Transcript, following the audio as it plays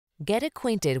Get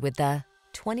acquainted with the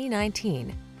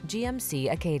 2019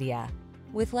 GMC Acadia.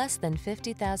 With less than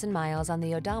 50,000 miles on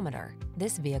the odometer,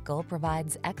 this vehicle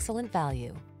provides excellent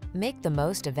value. Make the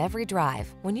most of every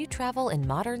drive when you travel in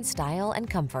modern style and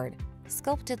comfort.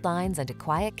 Sculpted lines and a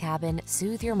quiet cabin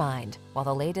soothe your mind, while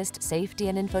the latest safety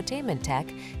and infotainment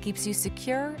tech keeps you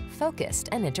secure, focused,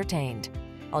 and entertained.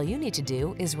 All you need to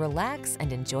do is relax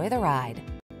and enjoy the ride.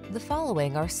 The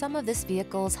following are some of this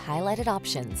vehicle's highlighted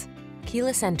options: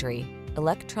 keyless entry,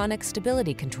 electronic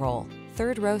stability control,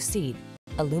 third row seat,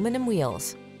 aluminum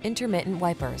wheels, intermittent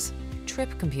wipers, trip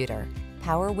computer,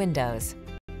 power windows,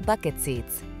 bucket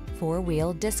seats,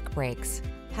 four-wheel disc brakes,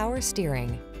 power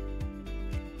steering.